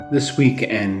This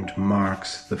weekend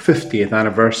marks the 50th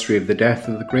anniversary of the death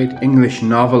of the great English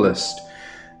novelist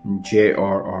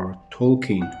JRR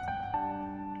Tolkien.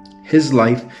 His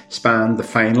life spanned the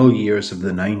final years of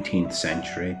the 19th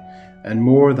century and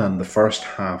more than the first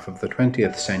half of the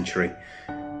 20th century.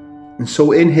 And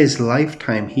so in his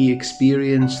lifetime he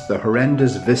experienced the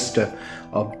horrendous vista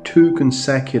of 2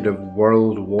 consecutive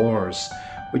world wars,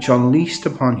 which unleashed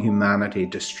upon humanity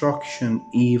destruction,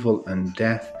 evil and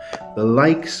death, the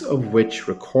likes of which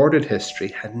recorded history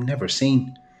had never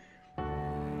seen.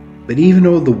 But even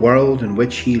though the world in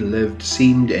which he lived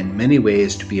seemed in many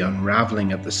ways to be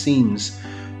unravelling at the seams,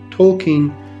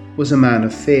 Tolkien was a man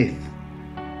of faith,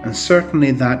 and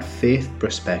certainly that faith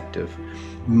perspective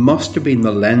must have been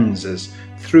the lenses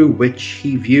through which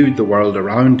he viewed the world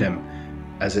around him,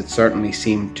 as it certainly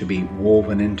seemed to be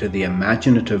woven into the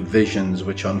imaginative visions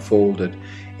which unfolded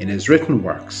in his written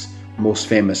works, most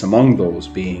famous among those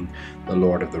being The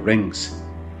Lord of the Rings.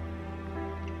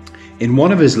 In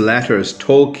one of his letters,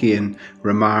 Tolkien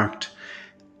remarked,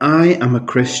 "I am a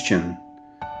Christian,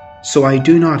 so I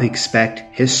do not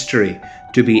expect history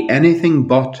to be anything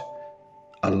but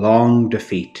a long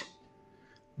defeat,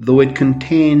 though it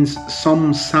contains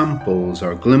some samples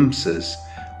or glimpses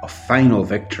of final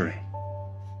victory."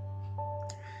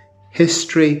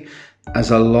 History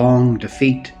as a long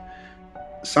defeat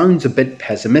sounds a bit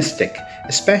pessimistic,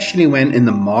 especially when in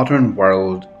the modern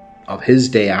world of his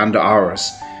day and ours,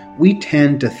 we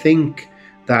tend to think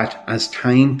that as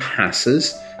time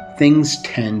passes, things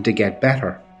tend to get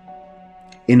better.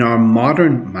 In our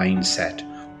modern mindset,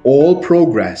 all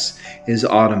progress is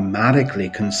automatically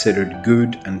considered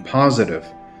good and positive,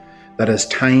 that as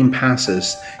time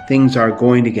passes, things are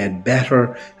going to get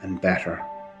better and better.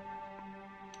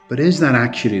 But is that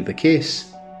actually the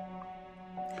case?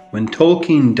 When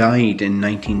Tolkien died in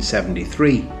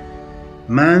 1973,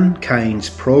 mankind's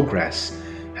progress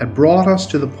had brought us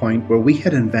to the point where we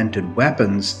had invented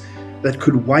weapons that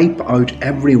could wipe out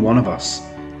every one of us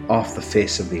off the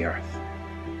face of the earth.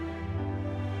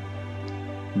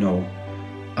 No,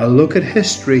 a look at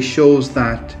history shows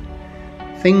that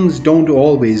things don't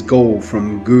always go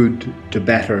from good to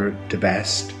better to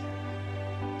best.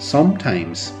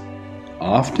 Sometimes,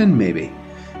 often maybe,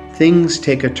 things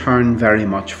take a turn very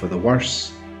much for the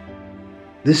worse.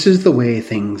 This is the way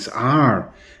things are,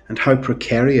 and how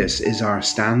precarious is our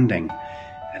standing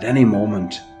at any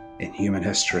moment in human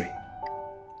history.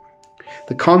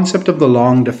 The concept of the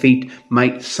long defeat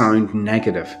might sound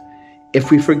negative if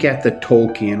we forget that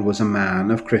Tolkien was a man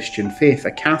of Christian faith,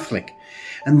 a Catholic,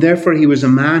 and therefore he was a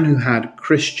man who had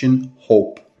Christian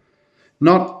hope,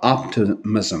 not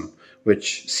optimism,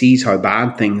 which sees how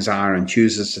bad things are and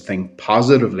chooses to think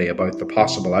positively about the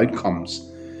possible outcomes,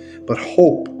 but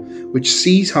hope, which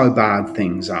sees how bad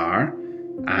things are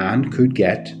and could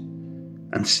get,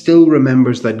 and still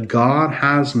remembers that God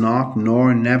has not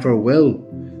nor never will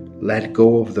let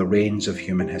go of the reins of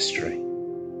human history.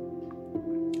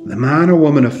 The man or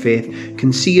woman of faith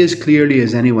can see as clearly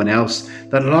as anyone else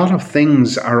that a lot of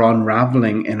things are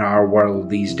unravelling in our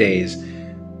world these days,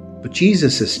 but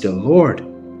Jesus is still Lord.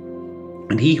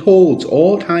 And he holds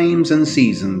all times and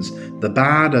seasons, the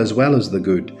bad as well as the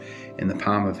good, in the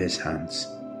palm of his hands.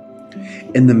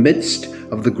 In the midst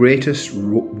of the greatest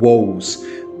woes,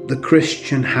 the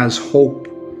Christian has hope,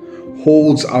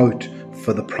 holds out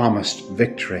for the promised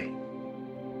victory.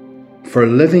 For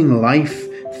living life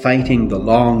fighting the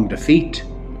long defeat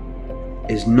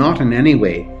is not in any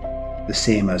way the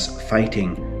same as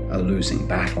fighting a losing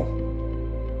battle.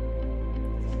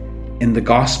 In the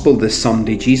Gospel this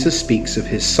Sunday, Jesus speaks of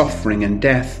his suffering and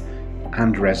death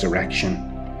and resurrection,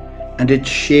 and it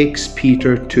shakes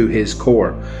Peter to his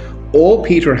core. All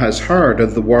Peter has heard are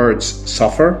the words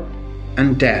suffer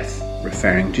and death,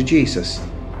 referring to Jesus,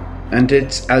 and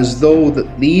it's as though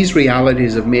that these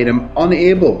realities have made him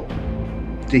unable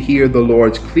to hear the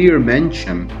Lord's clear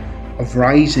mention of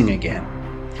rising again.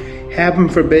 Heaven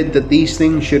forbid that these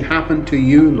things should happen to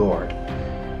you, Lord.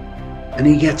 And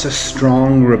he gets a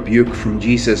strong rebuke from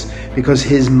Jesus because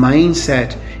his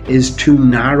mindset is too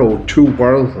narrow, too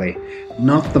worldly,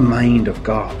 not the mind of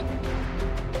God.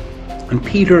 And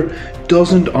Peter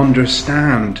doesn't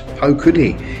understand. How could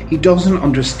he? He doesn't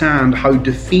understand how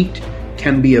defeat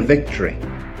can be a victory,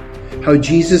 how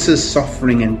Jesus'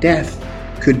 suffering and death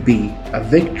could be a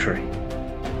victory.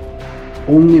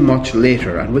 Only much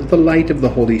later, and with the light of the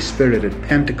Holy Spirit at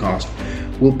Pentecost,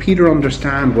 will Peter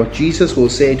understand what Jesus will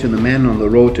say to the men on the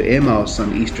road to Emmaus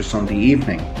on Easter Sunday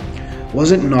evening.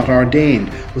 Was it not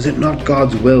ordained? Was it not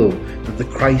God's will that the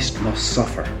Christ must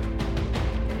suffer?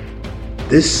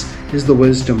 This is the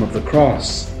wisdom of the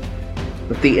cross,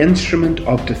 that the instrument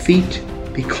of defeat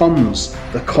becomes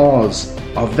the cause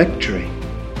of victory.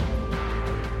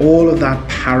 All of that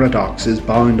paradox is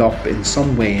bound up in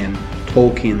some way in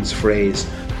Tolkien's phrase,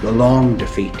 the long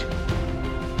defeat.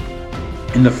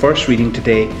 In the first reading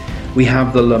today, we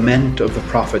have the lament of the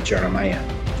prophet Jeremiah.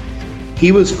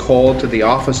 He was called to the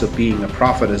office of being a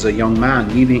prophet as a young man,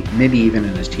 maybe even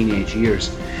in his teenage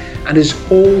years. And his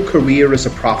whole career as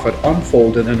a prophet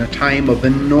unfolded in a time of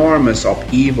enormous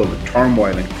upheaval and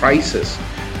turmoil and crisis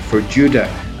for Judah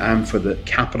and for the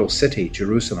capital city,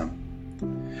 Jerusalem.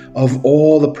 Of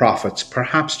all the prophets,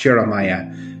 perhaps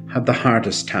Jeremiah had the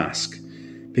hardest task,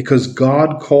 because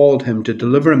God called him to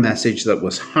deliver a message that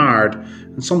was hard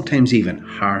and sometimes even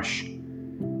harsh.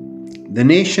 The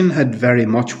nation had very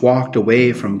much walked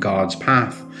away from God's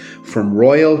path, from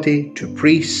royalty to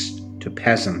priests to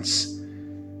peasants.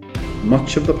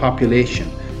 Much of the population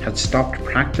had stopped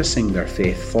practicing their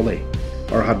faith fully,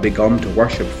 or had begun to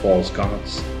worship false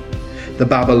gods. The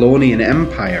Babylonian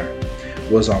Empire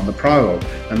was on the prowl,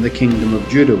 and the kingdom of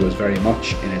Judah was very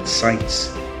much in its sights.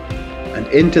 And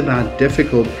into that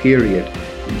difficult period,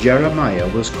 Jeremiah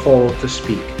was called to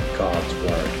speak God's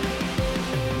word.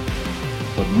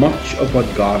 But much of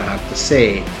what God had to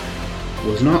say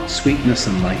was not sweetness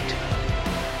and light.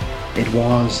 It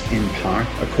was, in part,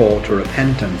 a call to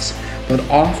repentance, but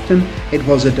often it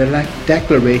was a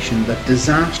declaration that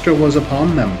disaster was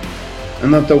upon them,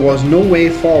 and that there was no way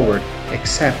forward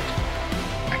except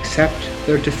accept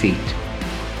their defeat,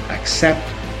 accept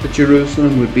that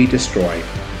Jerusalem would be destroyed,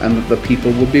 and that the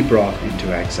people would be brought into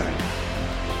exile.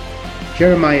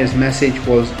 Jeremiah's message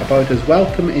was about as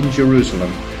welcome in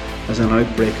Jerusalem as an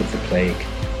outbreak of the plague.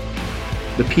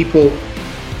 The people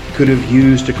could have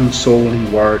used a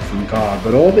consoling word from God,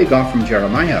 but all they got from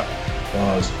Jeremiah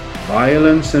was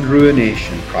violence and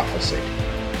ruination prophesied.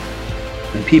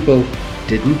 And people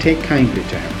didn't take kindly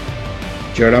to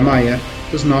him. Jeremiah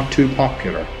was not too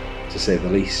popular, to say the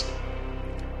least.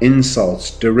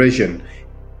 Insults, derision,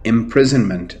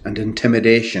 imprisonment and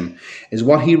intimidation is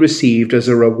what he received as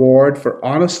a reward for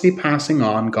honestly passing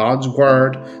on God's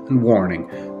word and warning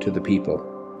to the people.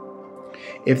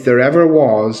 If there ever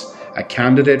was a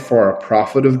candidate for a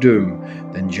prophet of doom,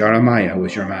 then Jeremiah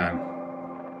was your man.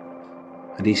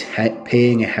 And he's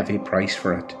paying a heavy price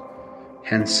for it,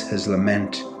 hence his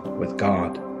lament with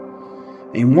God.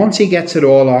 And once he gets it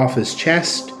all off his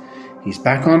chest, he's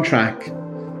back on track,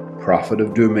 prophet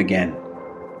of doom again.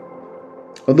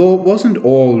 Although it wasn't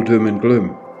all doom and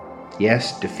gloom.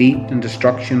 Yes, defeat and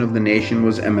destruction of the nation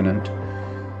was imminent,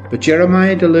 but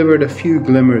Jeremiah delivered a few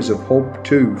glimmers of hope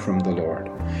too from the Lord,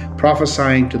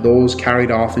 prophesying to those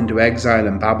carried off into exile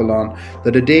in Babylon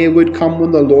that a day would come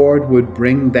when the Lord would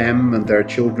bring them and their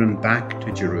children back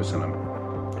to Jerusalem.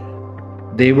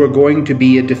 They were going to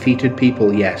be a defeated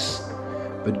people, yes,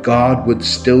 but God would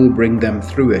still bring them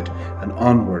through it and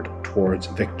onward towards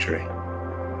victory.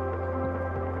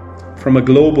 From a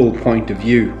global point of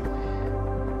view,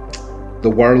 the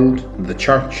world and the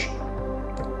church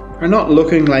are not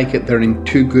looking like they're in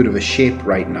too good of a shape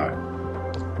right now.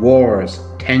 Wars,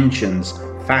 tensions,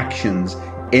 factions,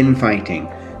 infighting,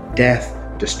 death,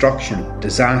 destruction,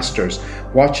 disasters.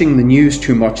 Watching the news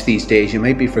too much these days, you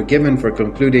might be forgiven for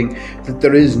concluding that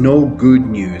there is no good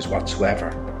news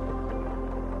whatsoever.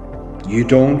 You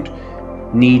don't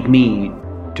need me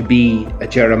to be a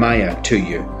Jeremiah to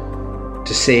you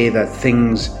to say that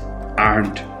things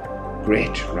aren't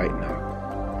great right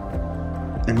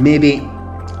now. And maybe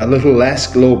a little less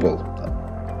global,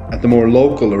 at the more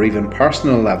local or even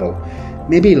personal level,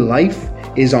 maybe life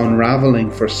is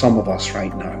unraveling for some of us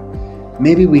right now.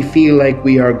 Maybe we feel like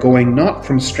we are going not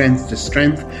from strength to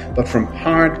strength, but from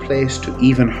hard place to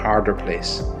even harder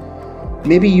place.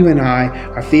 Maybe you and I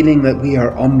are feeling that we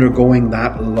are undergoing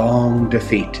that long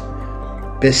defeat,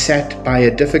 beset by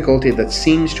a difficulty that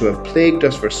seems to have plagued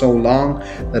us for so long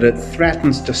that it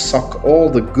threatens to suck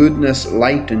all the goodness,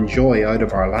 light and joy out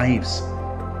of our lives.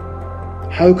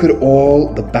 How could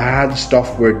all the bad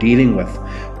stuff we're dealing with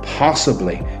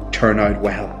possibly turn out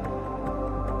well?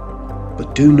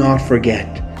 But do not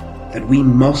forget that we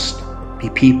must be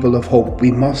people of hope.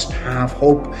 We must have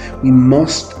hope. We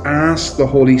must ask the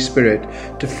Holy Spirit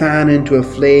to fan into a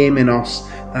flame in us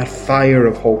that fire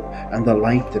of hope and the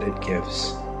light that it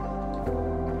gives.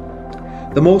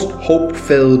 The most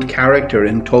hope-filled character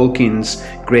in Tolkien's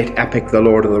great epic, The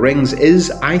Lord of the Rings, is,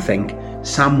 I think,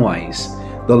 Samwise,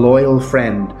 the loyal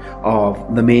friend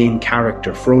of the main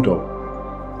character, Frodo.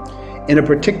 In a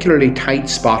particularly tight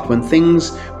spot when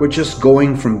things were just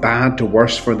going from bad to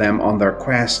worse for them on their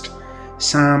quest,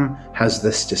 Sam has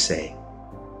this to say.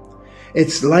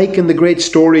 It's like in the great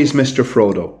stories, Mr.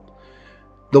 Frodo,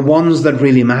 the ones that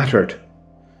really mattered.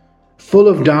 Full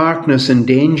of darkness and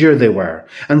danger they were,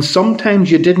 and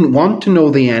sometimes you didn't want to know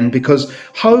the end, because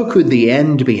how could the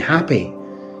end be happy?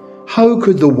 How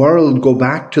could the world go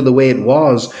back to the way it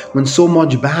was when so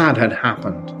much bad had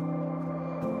happened?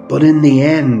 But in the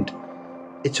end,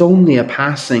 it's only a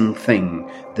passing thing,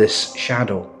 this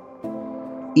shadow.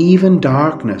 Even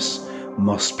darkness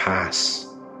must pass.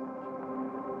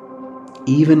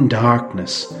 Even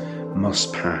darkness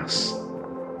must pass.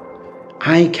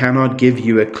 I cannot give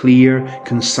you a clear,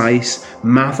 concise,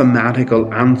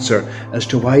 mathematical answer as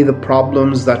to why the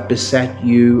problems that beset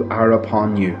you are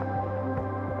upon you.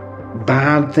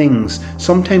 Bad things,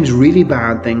 sometimes really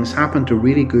bad things, happen to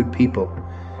really good people.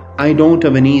 I don't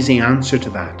have an easy answer to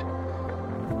that.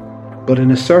 But in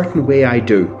a certain way I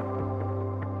do.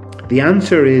 The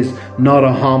answer is not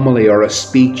a homily or a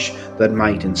speech that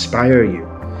might inspire you.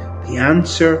 The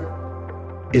answer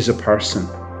is a person,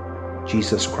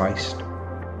 Jesus Christ.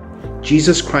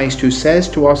 Jesus Christ, who says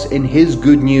to us in his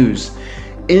good news,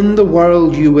 "In the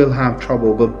world you will have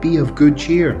trouble, but be of good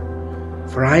cheer,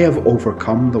 for I have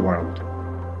overcome the world."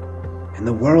 In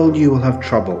the world you will have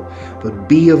trouble, but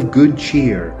be of good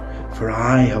cheer, for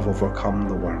I have overcome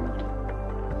the world.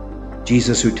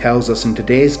 Jesus, who tells us in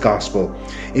today's gospel,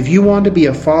 if you want to be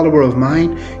a follower of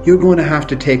mine, you're going to have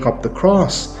to take up the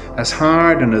cross, as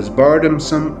hard and as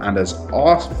burdensome and as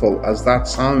awful as that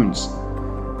sounds,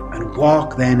 and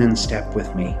walk then in step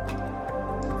with me.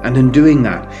 And in doing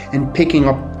that, in picking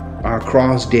up our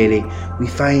cross daily, we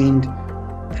find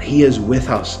that he is with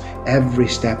us every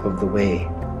step of the way,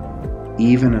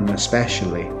 even and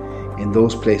especially in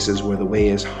those places where the way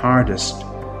is hardest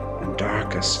and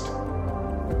darkest.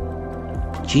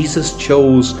 Jesus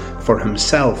chose for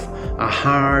himself a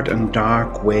hard and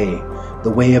dark way, the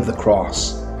way of the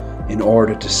cross, in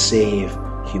order to save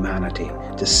humanity,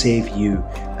 to save you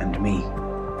and me.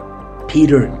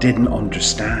 Peter didn't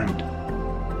understand.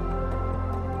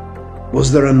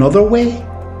 Was there another way?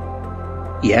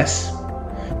 Yes,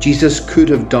 Jesus could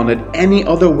have done it any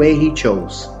other way he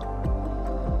chose.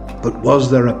 But was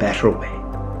there a better way?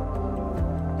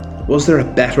 Was there a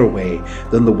better way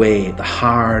than the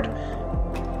hard,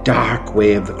 dark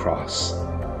way of the cross?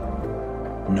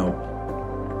 No.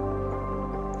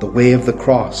 The way of the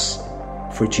cross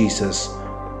for Jesus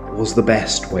was the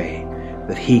best way,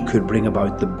 that he could bring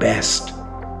about the best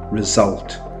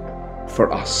result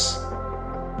for us.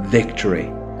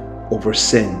 Victory over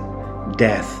sin,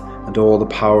 death, and all the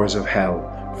powers of hell,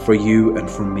 for you and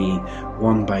for me,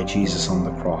 won by Jesus on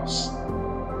the cross.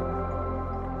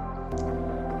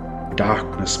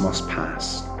 Darkness must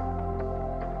pass.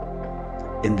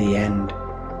 In the end,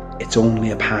 it's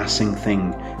only a passing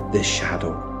thing, this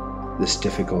shadow, this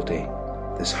difficulty,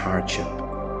 this hardship.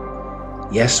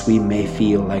 Yes, we may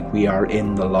feel like we are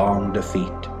in the long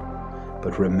defeat,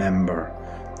 but remember,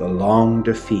 the long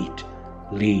defeat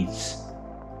leads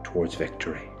towards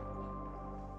victory.